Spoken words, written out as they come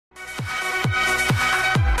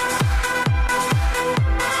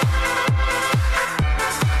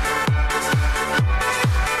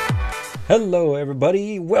Hello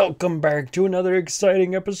everybody, welcome back to another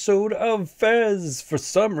exciting episode of Fez. For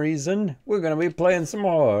some reason, we're going to be playing some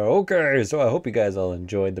more. Okay, so I hope you guys all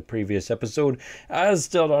enjoyed the previous episode. I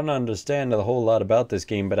still don't understand a whole lot about this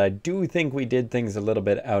game, but I do think we did things a little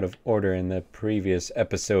bit out of order in the previous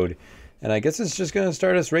episode. And I guess it's just going to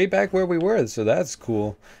start us right back where we were, so that's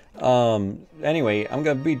cool. Anyway, I'm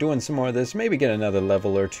going to be doing some more of this, maybe get another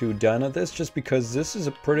level or two done of this, just because this is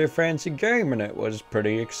a pretty fancy game and it was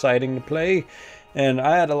pretty exciting to play. And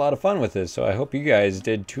I had a lot of fun with this, so I hope you guys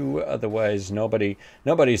did too. Otherwise, nobody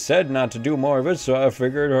said not to do more of it, so I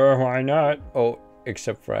figured, why not? Oh,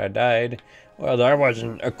 except for I died. Well, that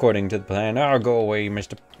wasn't according to the plan. I'll go away,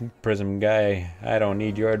 Mr. Prism guy. I don't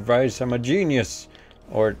need your advice. I'm a genius.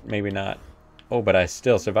 Or maybe not. Oh, but I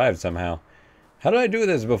still survived somehow. How did I do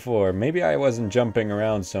this before? Maybe I wasn't jumping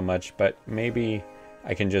around so much, but maybe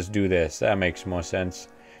I can just do this. That makes more sense.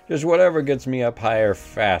 Just whatever gets me up higher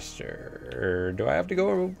faster. Do I have to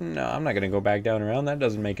go? No, I'm not going to go back down around. That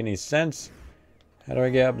doesn't make any sense. How do I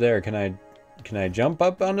get up there? Can I jump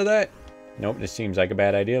up onto that? Nope, this seems like a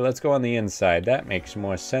bad idea. Let's go on the inside. That makes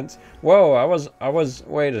more sense. Whoa, I was,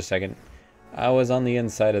 wait a second. I was on the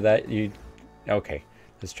inside of that. Okay.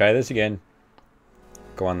 Let's try this again.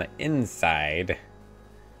 Go on the inside.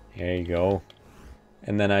 There you go.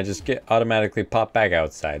 And then I just get automatically pop back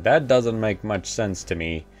outside. That doesn't make much sense to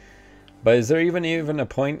me. But is there even a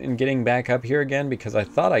point in getting back up here again? Because I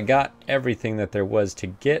thought I got everything that there was to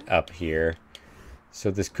get up here.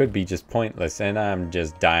 So this could be just pointless and I'm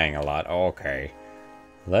just dying a lot. Okay.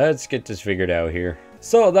 Let's get this figured out here.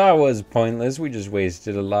 So that was pointless. We just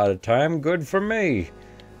wasted a lot of time. Good for me.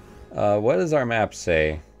 What does our map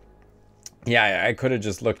say? Yeah, I could have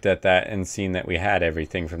just looked at that and seen that we had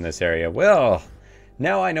everything from this area. Well,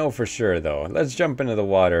 now I know for sure, though. Let's jump into the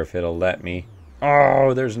water if it'll let me.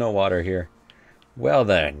 Oh, there's no water here. Well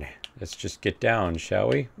then, let's just get down, shall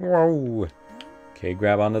we? Whoa. Okay,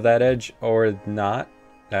 grab onto that edge, or not.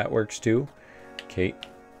 That works too. Okay,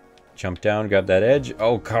 jump down, grab that edge.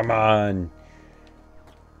 Oh, come on.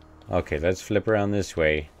 Okay, let's flip around this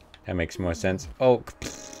way. That makes more sense. Oh,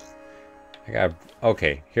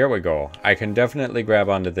 okay, here we go. I can definitely grab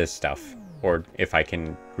onto this stuff. Or if I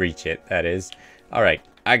can reach it, that is. Alright,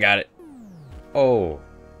 I got it. Oh,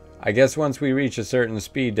 I guess once we reach a certain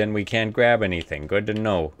speed, then we can't grab anything. Good to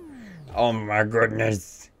know. Oh my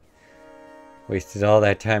goodness. Wasted all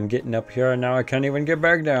that time getting up here and now I can't even get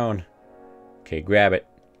back down. Okay, grab it.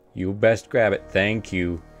 You best grab it. Thank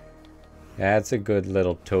you. That's a good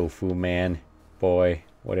little tofu man. Boy,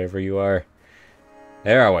 whatever you are.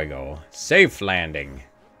 There we go. Safe landing.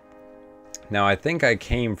 Now, I think I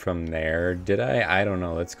came from there. Did I? I don't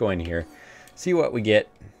know. Let's go in here. See what we get.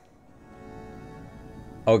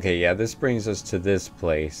 Okay, yeah, this brings us to this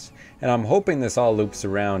place. And I'm hoping this all loops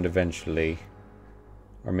around eventually.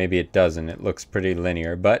 Or maybe it doesn't. It looks pretty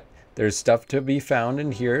linear. But there's stuff to be found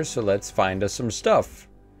in here, so let's find us some stuff.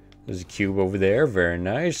 There's a cube over there. Very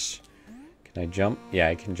nice. Can I jump? Yeah,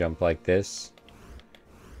 I can jump like this.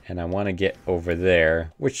 And I want to get over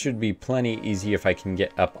there, which should be plenty easy if I can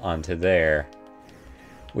get up onto there.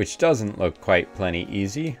 Which doesn't look quite plenty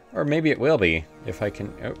easy. Or maybe it will be, if I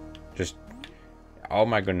can... Oh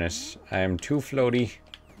my goodness, I am too floaty.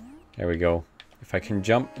 There we go. If I can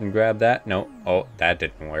jump and grab that... No. Oh, that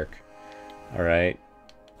didn't work. Alright.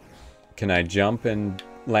 Can I jump and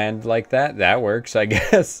land like that? That works, I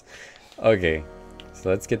guess. Okay, so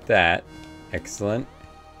let's get that. Excellent.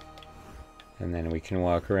 And then we can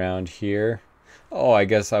walk around here. Oh, I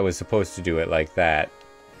guess I was supposed to do it like that.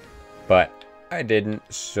 But I didn't,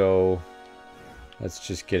 so let's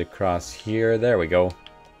just get across here. There we go.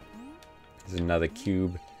 There's another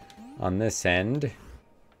cube on this end.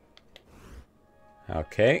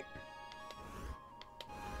 Okay.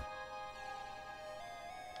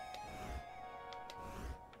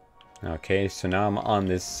 Okay, so now I'm on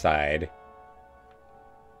this side.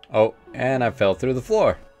 Oh, and I fell through the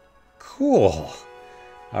floor. Cool.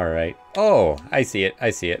 Alright. Oh, I see it. I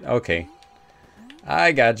see it. Okay.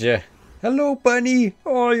 I gotcha. Hello, bunny.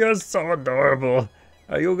 Oh, you're so adorable.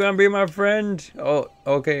 Are you gonna be my friend? Oh,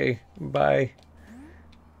 okay. Bye.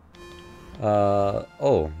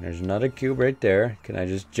 Oh, there's another cube right there. Can I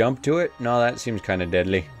just jump to it? No, that seems kind of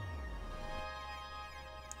deadly.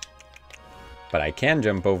 But I can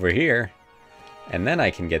jump over here. And then I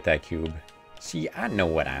can get that cube. See, I know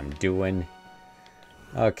what I'm doing.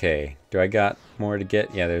 Okay, do I got more to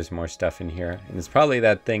get? Yeah, there's more stuff in here. And it's probably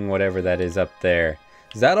that thing, whatever that is up there.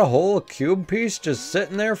 Is that a whole cube piece just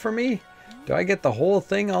sitting there for me? Do I get the whole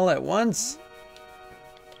thing all at once?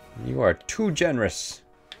 You are too generous.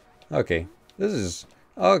 Okay, this is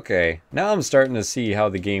Okay, now I'm starting to see how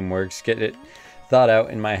the game works. Get it thought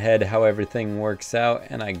out in my head how everything works out,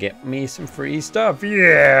 and I get me some free stuff.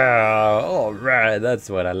 Yeah! Alright,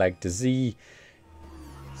 that's what I like to see.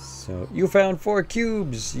 So, you found 4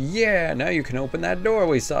 cubes. Yeah, now you can open that door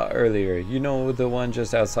we saw earlier. You know, the one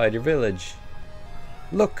just outside your village.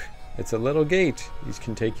 Look, it's a little gate. These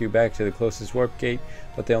can take you back to the closest warp gate,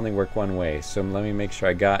 but they only work one way. So let me make sure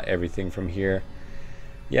I got everything from here.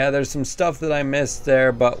 Yeah, there's some stuff that I missed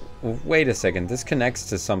there, but wait a second. This connects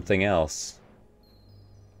to something else.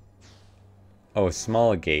 Oh,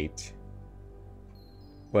 small gate.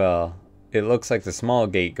 Well, it looks like the small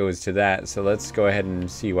gate goes to that, so let's go ahead and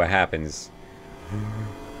see what happens.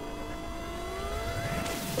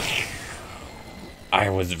 I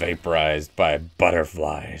was vaporized by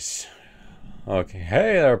butterflies. Okay,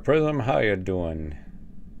 hey there, Prism, how you doing?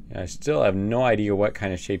 I still have no idea what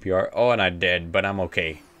kind of shape you are. Oh, and I did, but I'm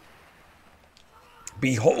okay.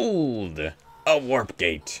 Behold, a warp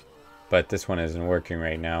gate. But this one isn't working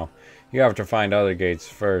right now. You have to find other gates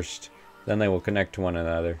first. Then they will connect to one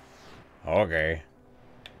another. Okay.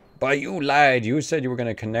 But you lied. You said you were going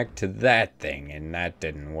to connect to that thing, and that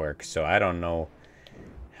didn't work. So I don't know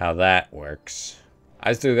how that works.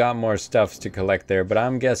 I still got more stuff to collect there, but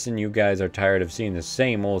I'm guessing you guys are tired of seeing the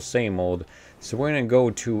same old, same old. So we're going to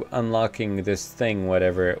go to unlocking this thing,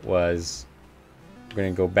 whatever it was. We're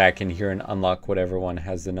going to go back in here and unlock whatever one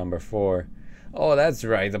has the number 4. Oh, that's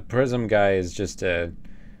right. The Prism guy is just a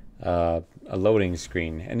loading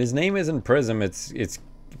screen. And his name isn't Prism, it's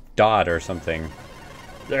Dot or something.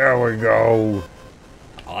 There we go.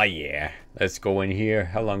 Oh, yeah. Let's go in here.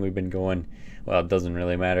 How long we've been going? Well, it doesn't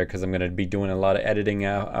really matter because I'm going to be doing a lot of editing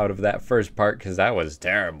out of that first part because that was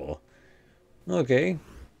terrible. Okay.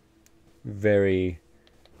 Very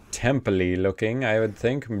temple-y looking, I would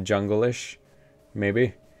think. Jungle-ish,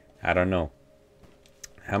 maybe. I don't know.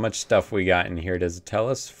 How much stuff we got in here? Does it tell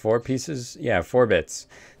us? 4 pieces? Yeah, 4 bits.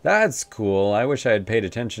 That's cool. I wish I had paid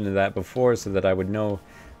attention to that before so that I would know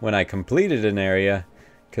when I completed an area.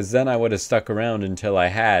 Because then I would have stuck around until I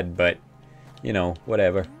had, but, you know,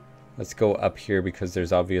 whatever. Let's go up here because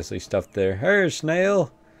there's obviously stuff there. Hey,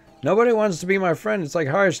 snail. Nobody wants to be my friend. It's like,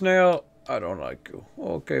 hi, snail. I don't like you.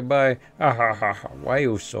 Okay, bye. Ha ha ha ha. Why are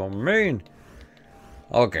you so mean?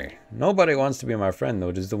 Okay. Nobody wants to be my friend,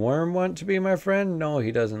 though. Does the worm want to be my friend? No,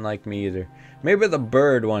 he doesn't like me either. Maybe the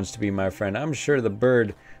bird wants to be my friend. I'm sure the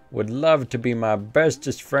bird would love to be my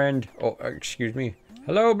bestest friend. Oh, excuse me.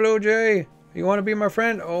 Hello, Blue Jay. You want to be my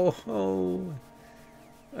friend? Oh.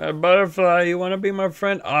 Butterfly, you want to be my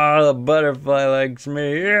friend? Ah, the butterfly likes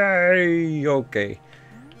me. Yay! Okay.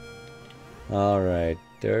 Alright.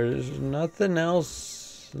 There's nothing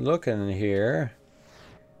else looking here.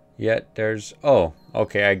 Yet there's... Oh,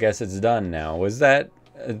 okay, I guess it's done now. Was that...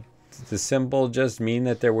 the symbol just mean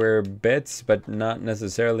that there were bits, but not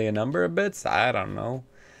necessarily a number of bits? I don't know.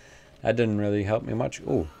 That didn't really help me much.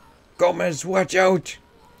 Ooh. Gomez, watch out!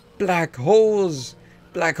 Black holes!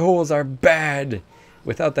 Black holes are bad!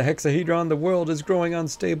 Without the hexahedron, the world is growing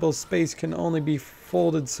unstable. Space can only be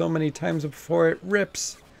folded so many times before it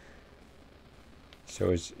rips. So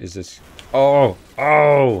is this...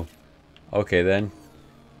 Oh! Okay, then.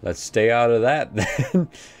 Let's stay out of that, then.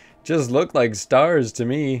 Just look like stars to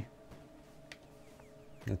me.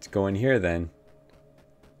 Let's go in here, then.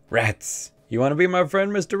 Rats! You want to be my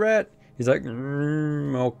friend, Mr. Rat? He's like,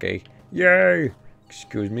 okay. Yay!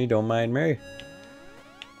 Excuse me, don't mind me.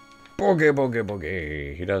 Boogie, boogie,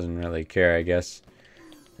 boogie. He doesn't really care, I guess.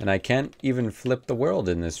 And I can't even flip the world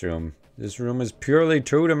in this room. This room is purely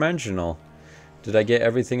two-dimensional. Did I get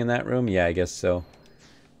everything in that room? Yeah, I guess so.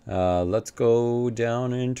 Let's go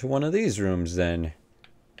down into one of these rooms, then.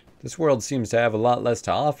 This world seems to have a lot less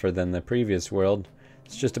to offer than the previous world.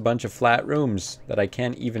 It's just a bunch of flat rooms that I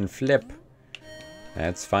can't even flip.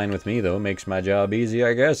 That's fine with me, though. Makes my job easy,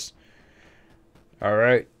 I guess.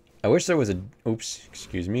 Alright. I wish there was a... Oops,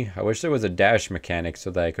 excuse me. I wish there was a dash mechanic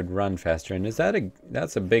so that I could run faster. And is that a...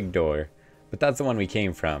 That's a big door. But that's the one we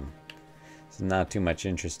came from. So not too much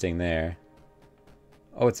interesting there.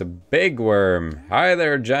 Oh, it's a big worm. Hi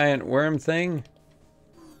there, giant worm thing.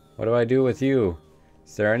 What do I do with you?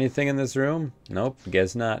 Is there anything in this room? Nope,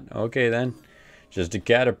 guess not. Okay, then. Just a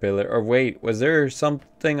caterpillar. Or wait, was there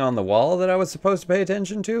something on the wall that I was supposed to pay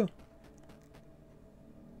attention to?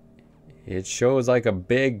 It shows like a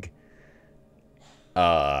big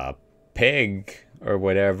pig or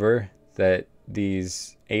whatever that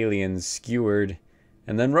these aliens skewered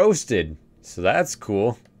and then roasted. So that's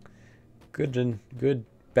cool. Good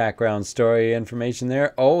background story information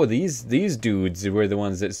there. Oh, these dudes were the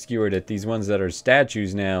ones that skewered it. These ones that are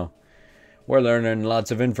statues now. We're learning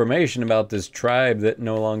lots of information about this tribe that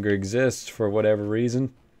no longer exists for whatever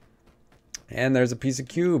reason. And there's a piece of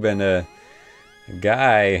cube and a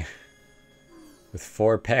guy with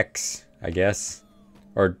 4 pecs, I guess.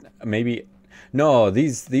 Or maybe... No,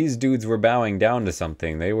 these dudes were bowing down to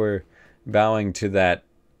something. They were bowing to that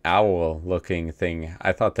owl-looking thing.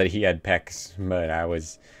 I thought that he had pecs, but I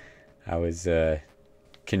was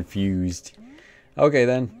confused. Okay,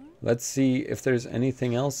 then. Let's see if there's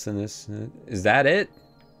anything else in this. Is that it?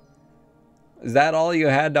 Is that all you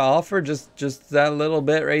had to offer? Just that little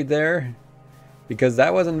bit right there? Because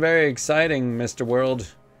that wasn't very exciting, Mr.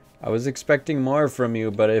 World. I was expecting more from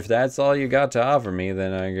you, but if that's all you got to offer me,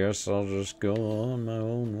 then I guess I'll just go on my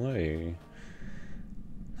own way.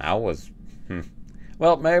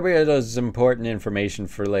 Well, maybe it was important information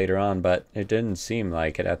for later on, but it didn't seem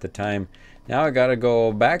like it at the time. Now I gotta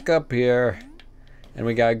go back up here, and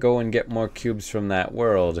we gotta go and get more cubes from that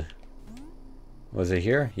world. Was it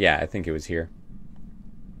here? Yeah, I think it was here.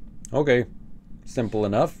 Okay, simple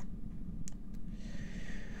enough.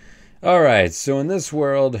 Alright, so in this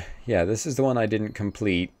world, yeah, this is the one I didn't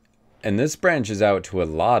complete. And this branches out to a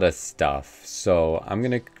lot of stuff. So I'm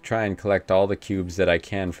going to try and collect all the cubes that I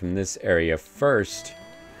can from this area first.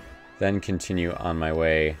 Then continue on my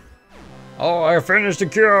way. Oh, I finished a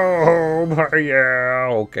cube! Yeah,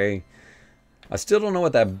 okay. I still don't know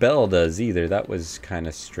what that bell does either. That was kind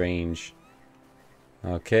of strange.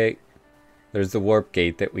 Okay. There's the warp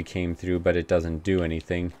gate that we came through, but it doesn't do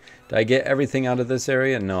anything. Did I get everything out of this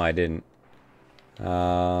area? No, I didn't.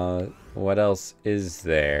 What else is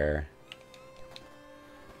there?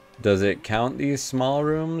 Does it count these small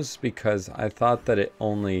rooms? Because I thought that it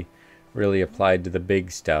only really applied to the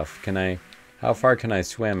big stuff. How far can I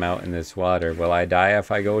swim out in this water? Will I die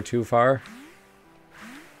if I go too far?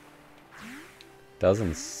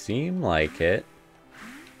 Doesn't seem like it.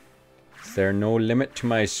 Is there no limit to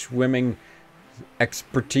my swimming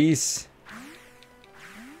expertise?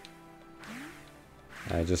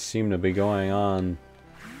 I just seem to be going on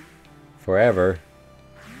forever.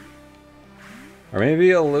 Or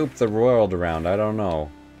maybe it'll loop the world around, I don't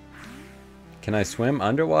know. Can I swim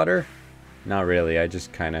underwater? Not really, I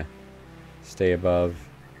just kind of stay above.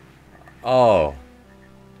 Oh,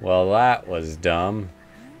 well that was dumb.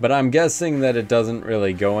 But I'm guessing that it doesn't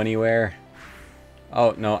really go anywhere.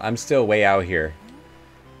 Oh, no, I'm still way out here.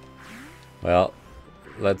 Well,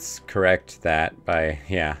 let's correct that by,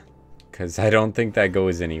 yeah. Because I don't think that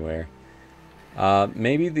goes anywhere.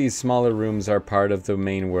 Maybe these smaller rooms are part of the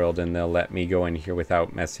main world and they'll let me go in here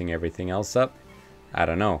without messing everything else up. I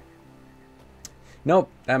don't know. Nope,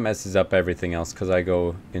 that messes up everything else because I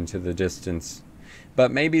go into the distance.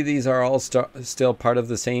 But maybe these are all still part of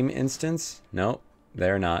the same instance? Nope,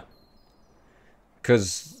 they're not.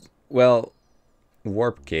 Because, well,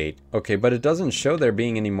 warp gate. Okay, but it doesn't show there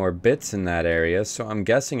being any more bits in that area, so I'm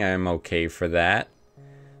guessing I'm okay for that.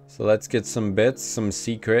 So let's get some bits, some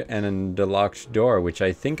secret, and a locked door, which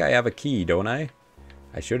I think I have a key, don't I?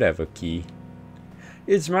 I should have a key.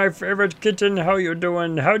 It's my favorite kitten, how you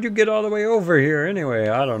doing? How'd you get all the way over here anyway?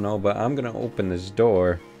 I don't know, but I'm gonna open this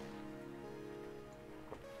door.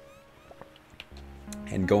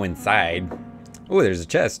 And go inside. Oh, there's a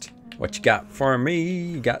chest. What you got for me?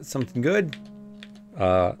 You got something good?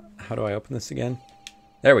 How do I open this again?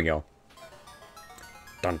 There we go.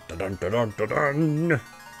 Dun dun dun dun dun dun dun.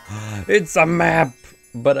 It's a map!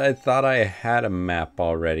 But I thought I had a map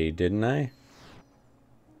already, didn't I?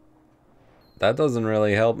 That doesn't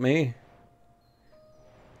really help me.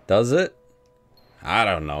 Does it? I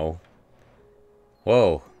don't know.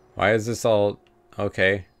 Whoa. Why is this all...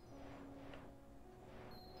 Okay.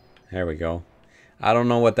 There we go. I don't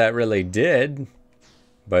know what that really did.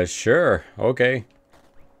 But sure. Okay.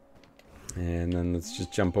 And then let's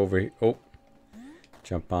just jump over here. Oh.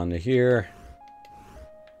 Jump onto here.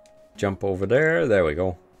 Jump over there. There we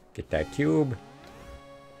go. Get that cube.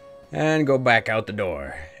 And go back out the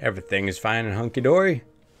door. Everything is fine and hunky-dory.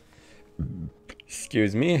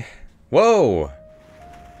 Excuse me. Whoa!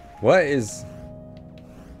 What in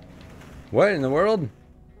the world?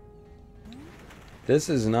 This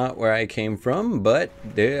is not where I came from, but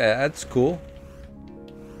that's cool.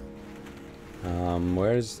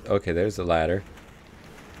 Okay, there's the ladder.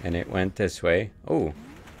 And it went this way. Oh.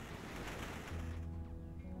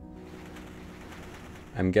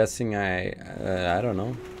 I'm guessing I don't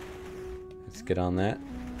know. Let's get on that.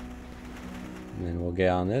 And then we'll get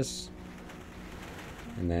on this.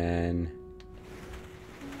 And then...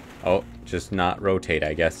 Oh, just not rotate,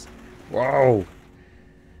 I guess. Whoa!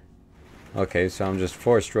 Okay, so I'm just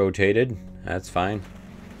forced rotated. That's fine.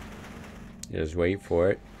 Just wait for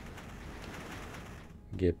it.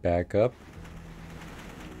 Get back up.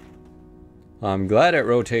 I'm glad it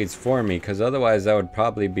rotates for me, because otherwise that would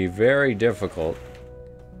probably be very difficult.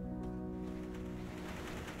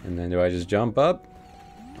 And then do I just jump up?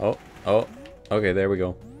 Oh, okay, there we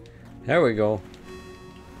go. There we go.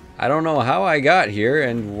 I don't know how I got here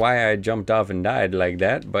and why I jumped off and died like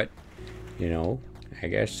that, but, you know, I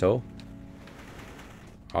guess so.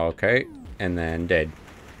 Okay, and then dead.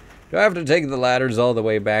 Do I have to take the ladders all the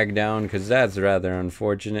way back down? Because that's rather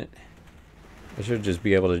unfortunate. I should just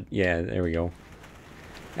be able to... Yeah, there we go.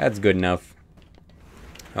 That's good enough.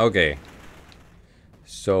 Okay.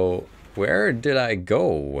 So, where did I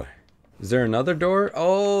go? Is there another door?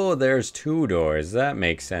 Oh, there's 2 doors. That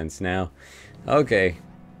makes sense now. Okay.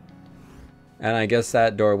 And I guess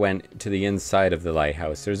that door went to the inside of the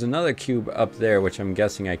lighthouse. There's another cube up there, which I'm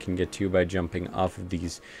guessing I can get to by jumping off of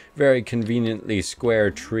these very conveniently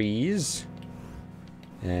square trees.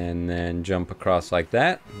 And then jump across like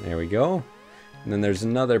that. There we go. And then there's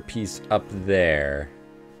another piece up there.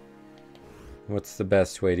 What's the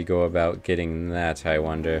best way to go about getting that, I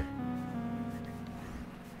wonder?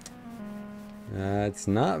 It's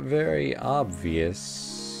not very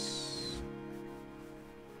obvious.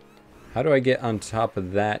 How do I get on top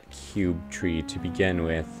of that cube tree to begin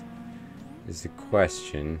with? Is the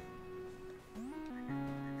question.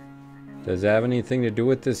 Does it have anything to do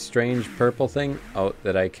with this strange purple thing? Oh,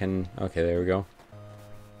 that I can... Okay, there we go.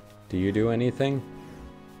 Do you do anything?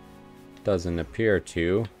 Doesn't appear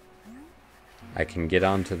to. I can get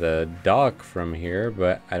onto the dock from here,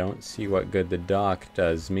 but I don't see what good the dock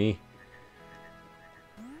does me.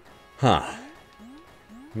 Huh.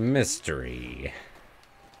 Mystery.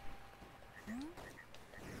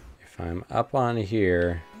 If I'm up on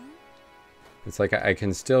here, it's like I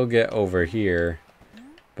can still get over here,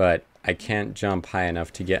 but I can't jump high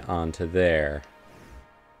enough to get onto there.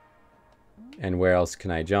 And where else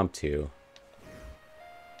can I jump to?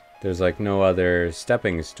 There's like no other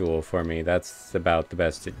stepping stool for me. That's about the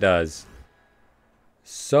best it does.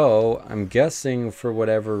 So, I'm guessing for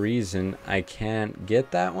whatever reason I can't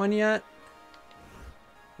get that one yet?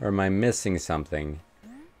 Or am I missing something?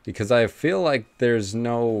 Because I feel like there's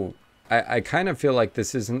no... I kind of feel like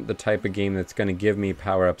this isn't the type of game that's going to give me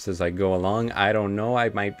power-ups as I go along. I don't know, I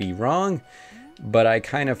might be wrong. But I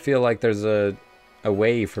kind of feel like there's a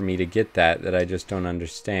way for me to get that I just don't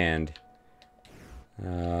understand.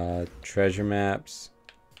 Treasure maps.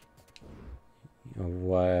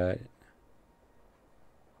 What?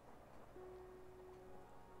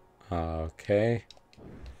 Okay.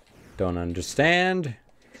 Don't understand.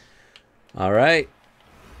 Alright.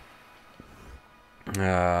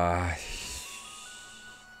 Yeah,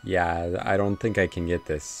 I don't think I can get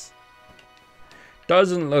this.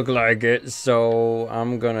 Doesn't look like it, so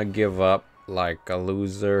I'm gonna give up like a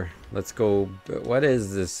loser. Let's go. What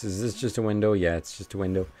is this? Is this just a window? Yeah, it's just a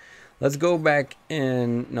window. Let's go back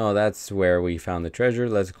in. No, that's where we found the treasure.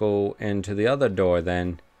 Let's go into the other door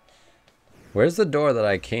then. Where's the door that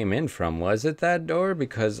I came in from? Was it that door?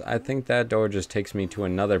 Because I think that door just takes me to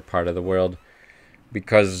another part of the world.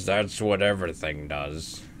 Because that's what everything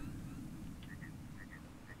does.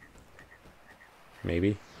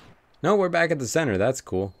 Maybe. No, we're back at the center. That's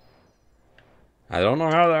cool. I don't know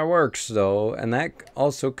how that works, though. And that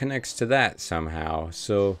also connects to that somehow.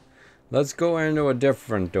 So, let's go into a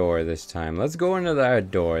different door this time. Let's go into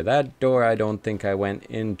that door. That door I don't think I went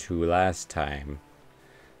into last time.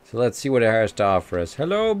 So let's see what it has to offer us.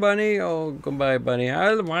 Hello, bunny. Oh, goodbye, bunny.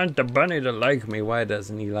 I want the bunny to like me. Why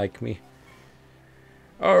doesn't he like me?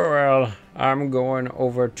 Oh, well, I'm going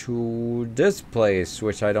over to this place,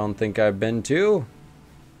 which I don't think I've been to.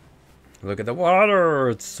 Look at the water.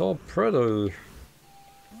 It's so pretty.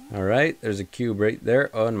 All right, there's a cube right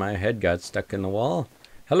there. Oh, and my head got stuck in the wall.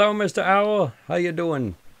 Hello, Mr. Owl. How you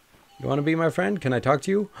doing? You want to be my friend? Can I talk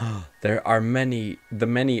to you? There are many. The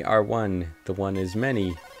many are one. The one is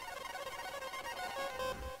many.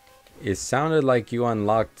 It sounded like you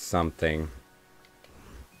unlocked something.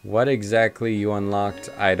 What exactly you unlocked,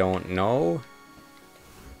 I don't know.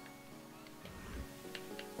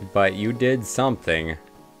 But you did something.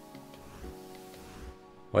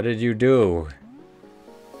 What did you do?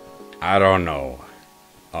 I don't know.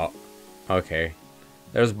 Oh, okay.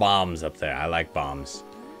 There's bombs up there. I like bombs.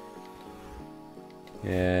 Yeah,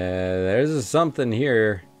 there's something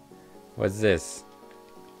here. What's this?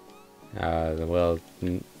 Well,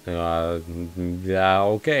 yeah,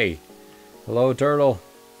 okay. Hello, turtle.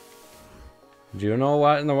 Do you know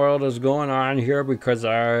what in the world is going on here? Because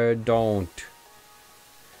I don't.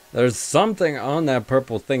 There's something on that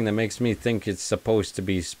purple thing that makes me think it's supposed to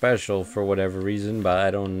be special for whatever reason, but I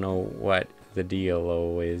don't know what the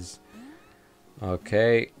deal is.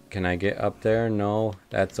 Okay, can I get up there? No,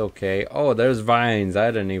 that's okay. Oh, there's vines.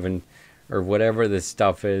 I didn't even, or whatever this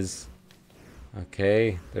stuff is.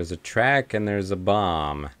 Okay, there's a track and there's a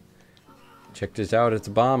bomb. Check this out, it's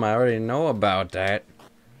a bomb. I already know about that.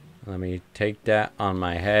 Let me take that on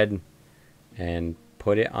my head and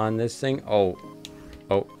put it on this thing. Oh,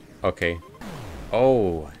 okay.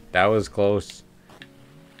 Oh, that was close.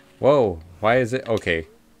 Whoa, why is it? Okay.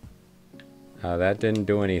 That didn't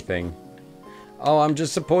do anything. Oh, I'm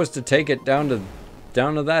just supposed to take it down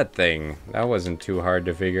to that thing. That wasn't too hard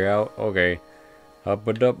to figure out. Okay.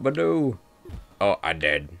 Up-a-dup-a-doo. Oh, I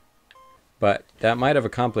did. But that might have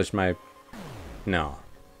accomplished my... No.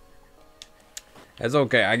 That's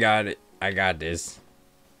okay, I got it. I got this.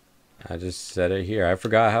 I just set it here. I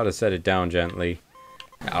forgot how to set it down gently.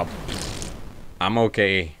 I'm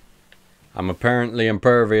okay. I'm apparently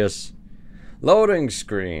impervious. Loading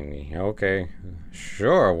screen. Okay.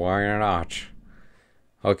 Sure, why not?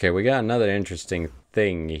 Okay, we got another interesting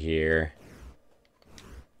thing here.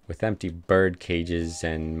 With empty bird cages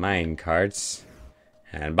and mine carts.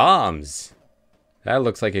 And bombs. That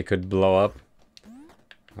looks like it could blow up.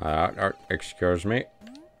 Excuse me.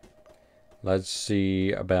 Let's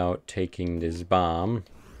see about taking this bomb.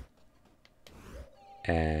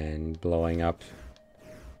 And blowing up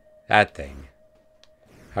that thing.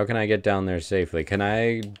 How can I get down there safely? Can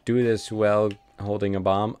I do this while holding a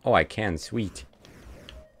bomb? Oh, I can. Sweet.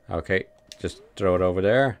 Okay, just throw it over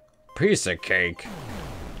there. Piece of cake.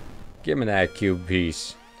 Give me that cube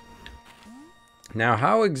piece. Now,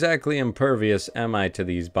 how exactly impervious am I to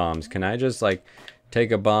these bombs? Can I just, like,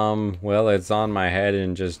 take a bomb while it's on my head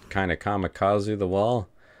and just kind of kamikaze the wall?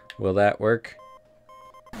 Will that work?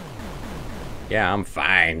 Yeah, I'm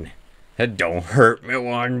fine. That don't hurt me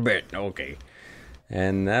one bit. Okay.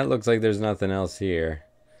 And that looks like there's nothing else here.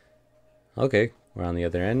 Okay, we're on the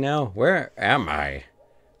other end now. Where am I?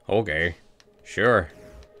 Okay, sure.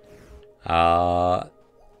 That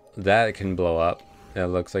can blow up. That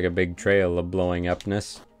looks like a big trail of blowing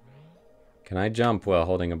upness. Can I jump while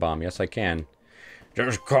holding a bomb? Yes, I can.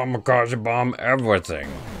 Just kamikaze bomb everything.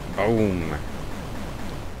 Boom.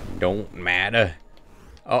 Don't matter.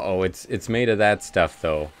 Uh-oh, it's made of that stuff,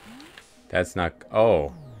 though. That's not...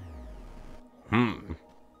 Oh.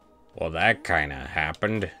 Well, that kind of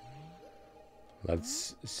happened.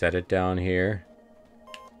 Let's set it down here.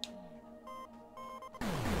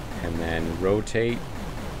 And then rotate.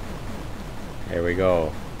 There we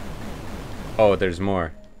go. Oh, there's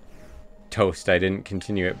more. Toast, I didn't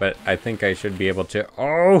continue it, but I think I should be able to...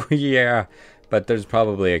 Oh, yeah. But there's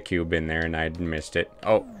probably a cube in there, and I missed it.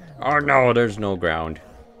 Oh no, there's no ground.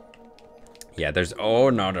 Yeah, there's... Oh,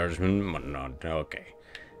 no, there's... No, okay.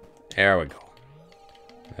 There we go.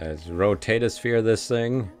 Let's rotate a sphere this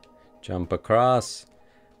thing. Jump across.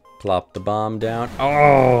 Plop the bomb down.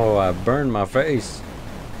 Oh, I burned my face.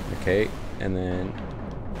 Okay, and then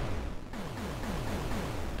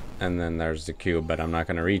there's the cube, but I'm not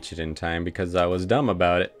going to reach it in time because I was dumb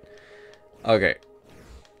about it. Okay.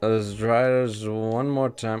 Let's try this one more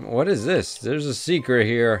time. What is this? There's a secret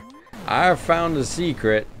here. I found a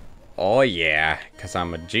secret. Oh, yeah, because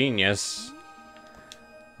I'm a genius.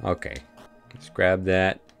 Okay. Let's grab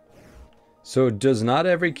that. So, does not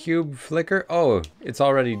every cube flicker? Oh, it's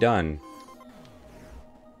already done.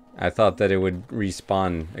 I thought that it would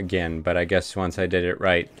respawn again, but I guess once I did it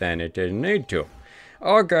right, then it didn't need to.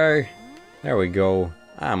 Okay. There we go.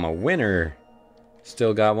 I'm a winner.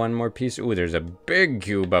 Still got one more piece. Ooh, there's a big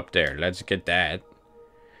cube up there. Let's get that.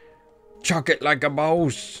 Chuck it like a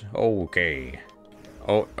boss. Okay.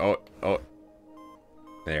 Oh.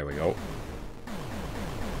 There we go.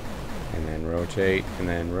 And then rotate, and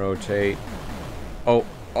then rotate. Oh.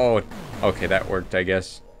 Okay, that worked, I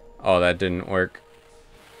guess. Oh, that didn't work.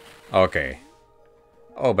 Okay.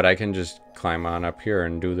 Oh, but I can just climb on up here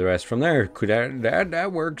and do the rest from there. Could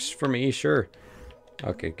that works for me, sure.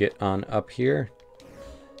 Okay, get on up here.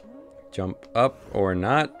 Jump up or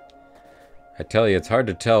not. I tell you, it's hard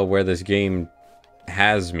to tell where this game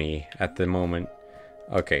has me at the moment.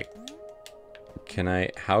 Okay.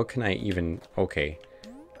 How can I even... Okay.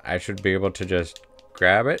 I should be able to just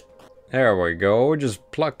grab it. There we go.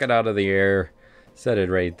 Just pluck it out of the air. Set it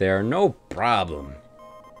right there. No problem.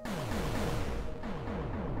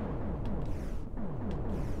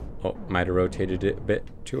 Oh, might have rotated it a bit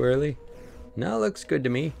too early. No, looks good to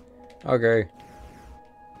me. Okay.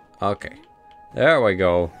 Okay. There we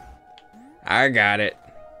go. I got it.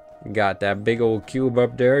 Got that big old cube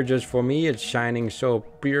up there just for me. It's shining so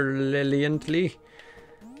brilliantly.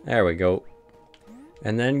 There we go.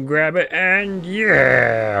 And then grab it and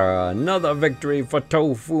yeah! Another victory for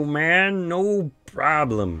Tofu Man. No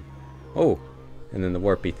problem. Oh, And then the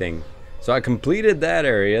warpy thing. So I completed that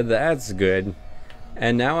area. That's good.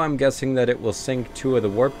 And now I'm guessing that it will sync 2 of the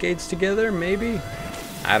warp gates together, maybe?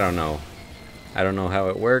 I don't know. I don't know how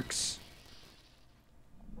it works.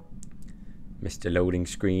 Mr. Loading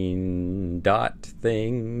Screen dot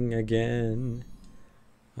thing again.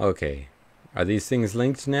 Okay. Are these things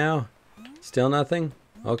linked now? Still nothing?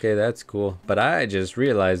 Okay, that's cool. But I just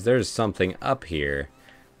realized there's something up here.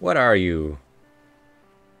 What are you?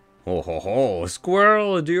 Oh ho ho,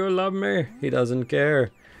 squirrel, do you love me? He doesn't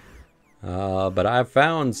care. But I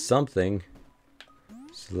found something.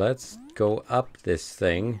 So let's go up this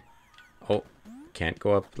thing. Oh, can't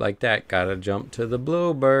go up like that. Gotta jump to the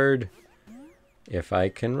bluebird. If I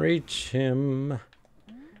can reach him.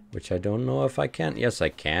 Which I don't know if I can. Yes, I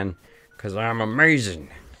can. Because I'm amazing.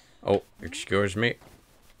 Oh, excuse me.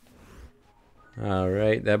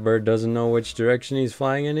 Alright, that bird doesn't know which direction he's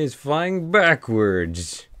flying in. He's flying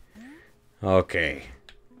backwards. Okay.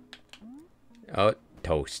 Oh,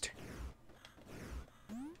 toast.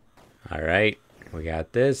 Alright, we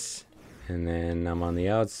got this. And then I'm on the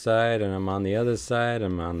outside, and I'm on the other side.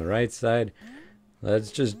 I'm on the right side.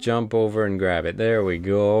 Let's just jump over and grab it. There we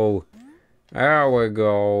go. There we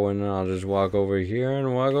go. And I'll just walk over here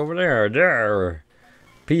and walk over there. There.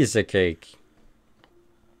 Piece of cake.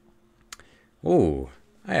 Ooh,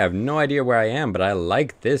 I have no idea where I am, but I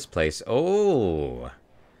like this place. Oh,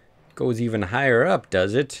 goes even higher up,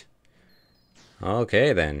 does it?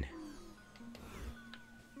 Okay, then.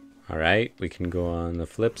 Alright, we can go on the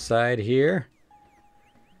flip side here.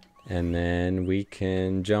 And then we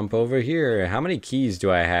can jump over here. How many keys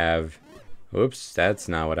do I have? Oops, that's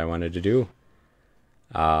not what I wanted to do.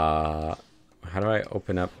 How do I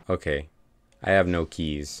open up? Okay, I have no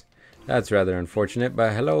keys. That's rather unfortunate,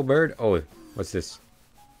 but hello, bird. Oh, what's this?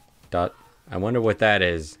 Dot. I wonder what that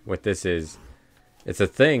is. What this is. It's a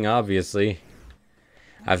thing, obviously.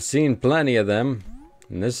 I've seen plenty of them.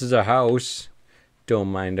 And this is a house. Don't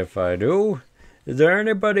mind if I do. Is there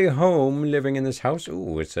anybody home living in this house?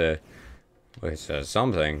 Ooh, it's a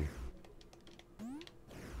something.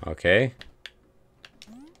 Okay.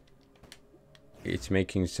 It's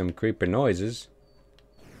making some creeper noises.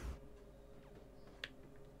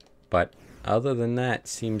 But other than that,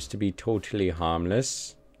 seems to be totally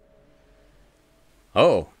harmless.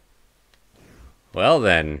 Oh. Well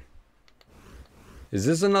then. Is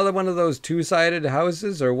this another one of those two-sided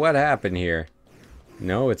houses, or what happened here?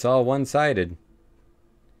 No, it's all one-sided.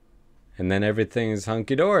 And then everything's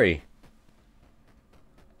hunky-dory.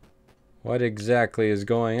 What exactly is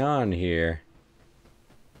going on here?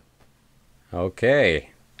 Okay.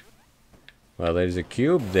 Well, there's a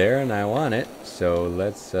cube there, and I want it. So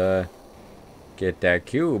let's get that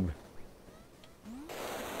cube.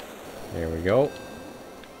 There we go.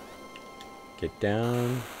 Get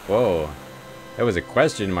down. Whoa. That was a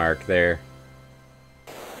question mark there.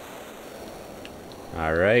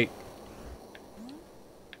 Alright.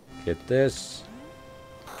 Get this.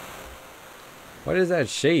 What is that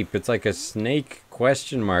shape? It's like a snake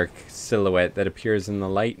question mark silhouette that appears in the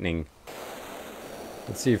lightning.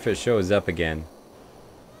 Let's see if it shows up again.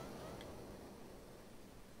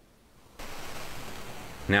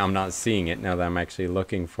 Now I'm not seeing it now that I'm actually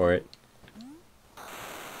looking for it.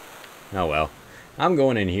 Oh well. I'm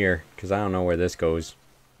going in here because I don't know where this goes.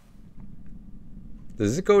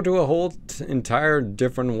 Does it go to a whole entire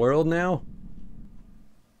different world now?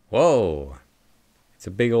 Whoa. It's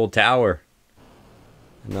a big old tower.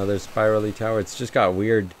 Another spirally tower. It's just got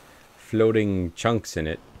weird floating chunks in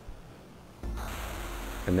it.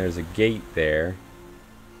 And there's a gate there.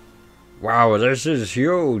 Wow, this is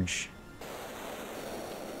huge.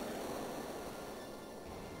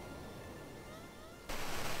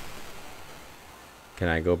 Can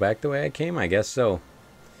I go back the way I came? I guess so.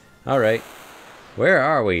 Alright. Where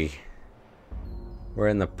are we? We're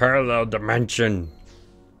in the parallel dimension.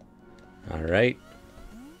 Alright.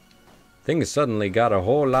 Things suddenly got a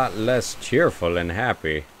whole lot less cheerful and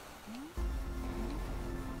happy.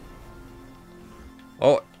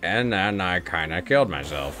 Oh, and then I kinda killed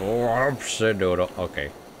myself. Whoopsie-doodle. Okay.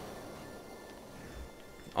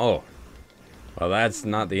 Oh. Well, that's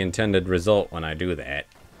not the intended result when I do that.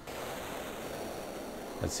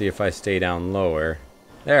 Let's see if I stay down lower.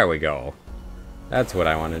 There we go. That's what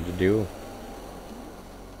I wanted to do.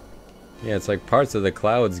 Yeah, it's like parts of the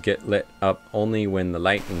clouds get lit up only when the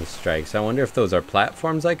lightning strikes. I wonder if those are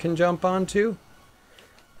platforms I can jump onto?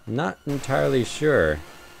 Not entirely sure.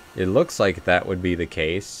 It looks like that would be the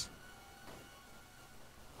case.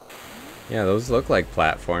 Yeah, those look like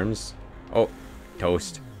platforms. Oh,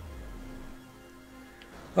 toast.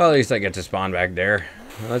 Well, at least I get to spawn back there.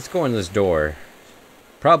 Let's go in this door.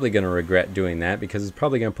 Probably going to regret doing that because it's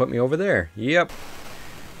probably going to put me over there. Yep.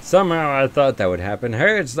 Somehow I thought that would happen.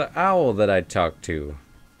 Hey, it's the owl that I talked to.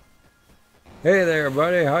 Hey there,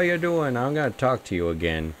 buddy. How you doing? I'm going to talk to you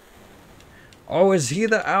again. Oh, is he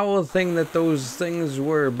the owl thing that those things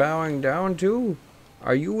were bowing down to?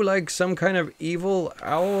 Are you like some kind of evil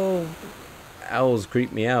owl? Owls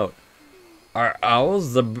creep me out. Are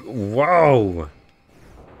owls the... Whoa!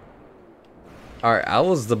 Are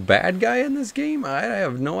owls the bad guy in this game? I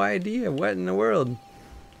have no idea. What in the world?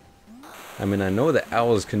 I mean, I know that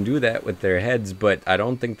owls can do that with their heads, but I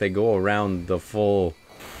don't think they go around the full,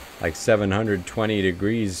 like, 720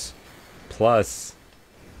 degrees plus.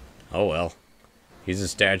 Oh, well. He's a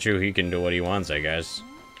statue. He can do what he wants, I guess.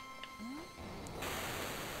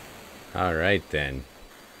 Alright, then.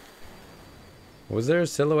 Was there a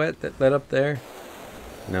silhouette that led up there?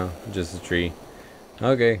 No, just a tree.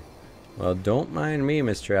 Okay. Well, don't mind me,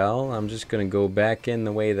 Mr. Owl. I'm just going to go back in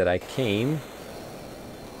the way that I came.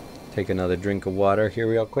 Take another drink of water here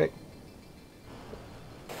real quick.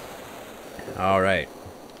 Alright.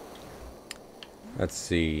 Let's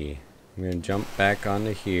see. I'm going to jump back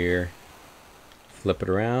onto here. Flip it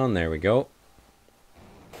around. There we go.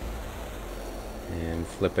 And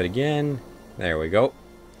flip it again. There we go.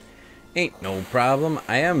 Ain't no problem.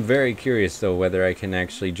 I am very curious, though, whether I can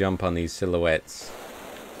actually jump on these silhouettes.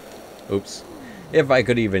 Oops. If I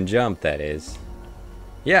could even jump, that is.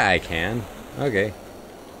 Yeah, I can. Okay.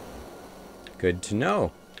 Good to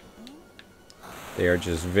know. They are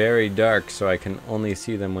just very dark, so I can only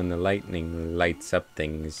see them when the lightning lights up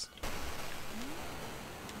things.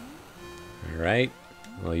 Alright.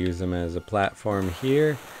 I'll use them as a platform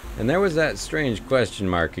here. And there was that strange question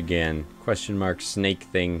mark again. Question mark snake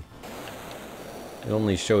thing. It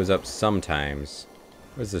only shows up sometimes.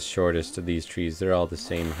 Where's the shortest of these trees? They're all the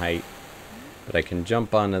same height. But I can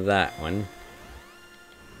jump onto that one.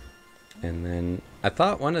 And then, I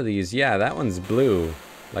thought one of these, yeah, that one's blue.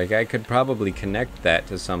 Like, I could probably connect that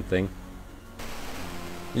to something.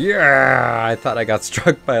 Yeah! I thought I got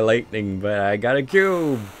struck by lightning, but I got a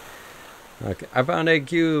cube! Okay, I found 8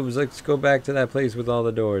 cubes. Let's go back to that place with all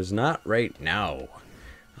the doors. Not right now.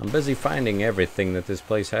 I'm busy finding everything that this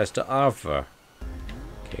place has to offer.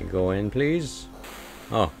 Okay, go in, please.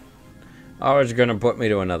 Oh. I was gonna put me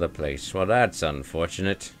to another place. Well, that's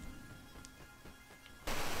unfortunate.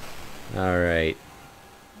 Alright.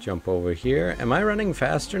 Jump over here. Am I running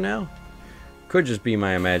faster now? Could just be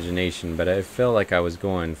my imagination, but I felt like I was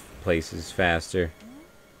going places faster.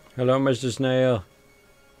 Hello, Mr. Snail.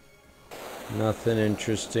 Nothing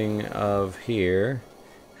interesting of here.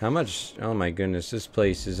 How much? Oh my goodness, this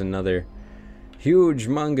place is another huge,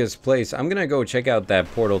 humongous place. I'm gonna go check out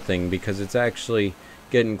that portal thing because it's actually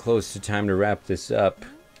getting close to time to wrap this up.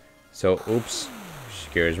 So, oops,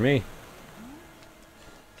 scares me.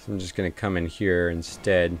 So I'm just gonna come in here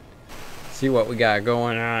instead. See what we got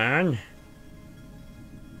going on.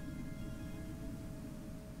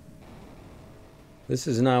 This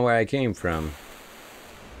is not where I came from.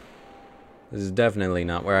 This is definitely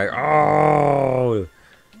not where Oh!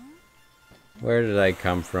 Where did I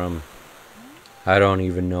come from? I don't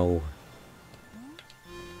even know.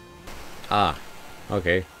 Ah,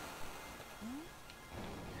 okay.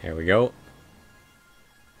 Here we go.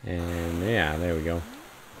 And yeah, there we go.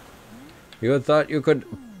 You thought you could...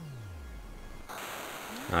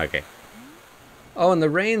 Okay. Oh, and the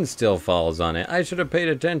rain still falls on it. I should have paid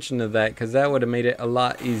attention to that, because that would have made it a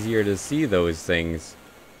lot easier to see those things.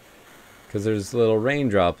 Because there's little rain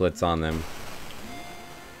droplets on them.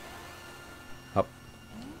 Up.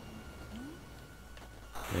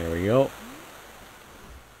 There we go.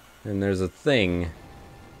 And there's a thing.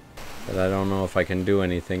 But I don't know if I can do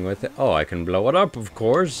anything with it. Oh, I can blow it up, of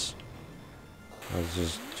course. Let's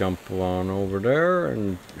just jump on over there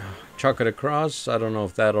and chuck it across. I don't know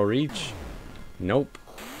if that'll reach. Nope.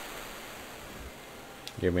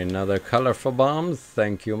 Give me another colorful bomb.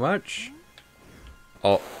 Thank you much.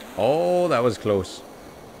 Oh. Oh, that was close.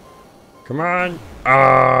 Come on.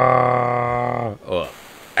 Ah. Oh.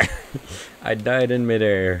 I died in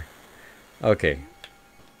midair. Okay.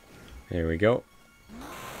 Here we go.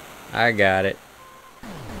 I got it.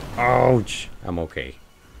 Ouch. I'm okay.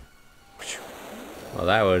 Well,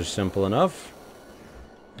 that was simple enough.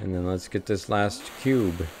 And then let's get this last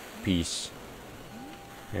cube piece.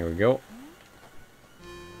 There we go.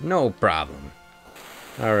 No problem.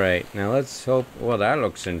 Alright, now let's hope... Well, that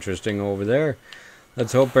looks interesting over there.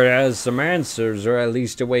 Let's hope it has some answers, or at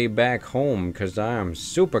least a way back home, because I'm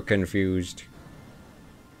super confused.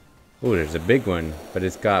 Ooh, there's a big one, but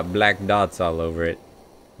it's got black dots all over it.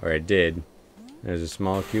 Or it did. There's a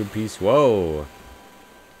small cube piece. Whoa!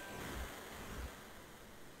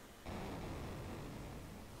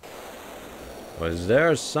 Was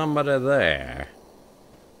there somebody there?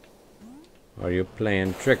 Or are you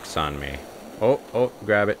playing tricks on me? Oh,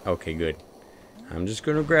 grab it. Okay, good. I'm just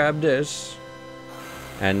gonna grab this.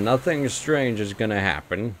 And nothing strange is gonna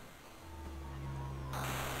happen.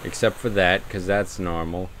 Except for that, because that's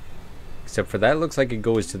normal. Except for that looks like it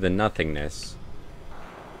goes to the nothingness.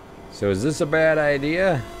 So is this a bad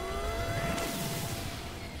idea?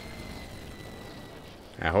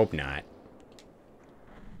 I hope not.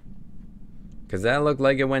 Because that looked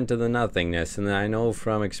like it went to the nothingness, and I know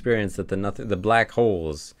from experience that the black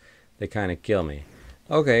holes, they kind of kill me.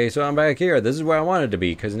 Okay, so I'm back here. This is where I wanted to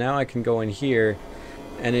be, because now I can go in here,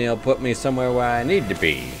 and it'll put me somewhere where I need to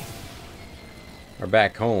be. Or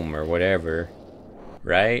back home, or whatever.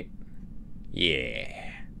 Right?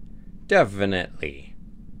 Yeah. Definitely.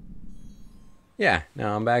 Yeah,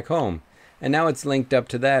 now I'm back home. And now it's linked up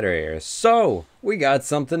to that area. So, we got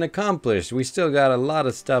something accomplished. We still got a lot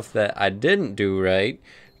of stuff that I didn't do right,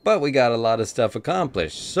 but we got a lot of stuff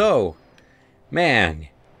accomplished. So, man,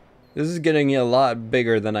 this is getting a lot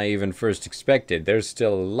bigger than I even first expected. There's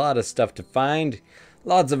still a lot of stuff to find.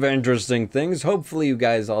 Lots of interesting things. Hopefully you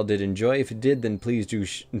guys all did enjoy. If you did, then please do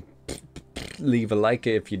leave a like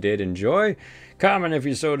if you did enjoy. Comment if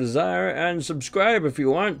you so desire, and subscribe if you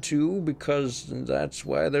want to, because that's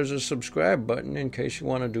why there's a subscribe button in case you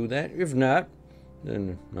want to do that. If not,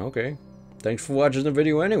 then okay. Thanks for watching the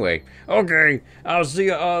video anyway. Okay, I'll see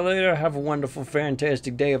you all later. Have a wonderful,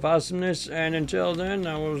 fantastic day of awesomeness, and until then,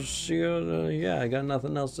 I will see you. Yeah, I got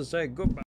nothing else to say. Goodbye.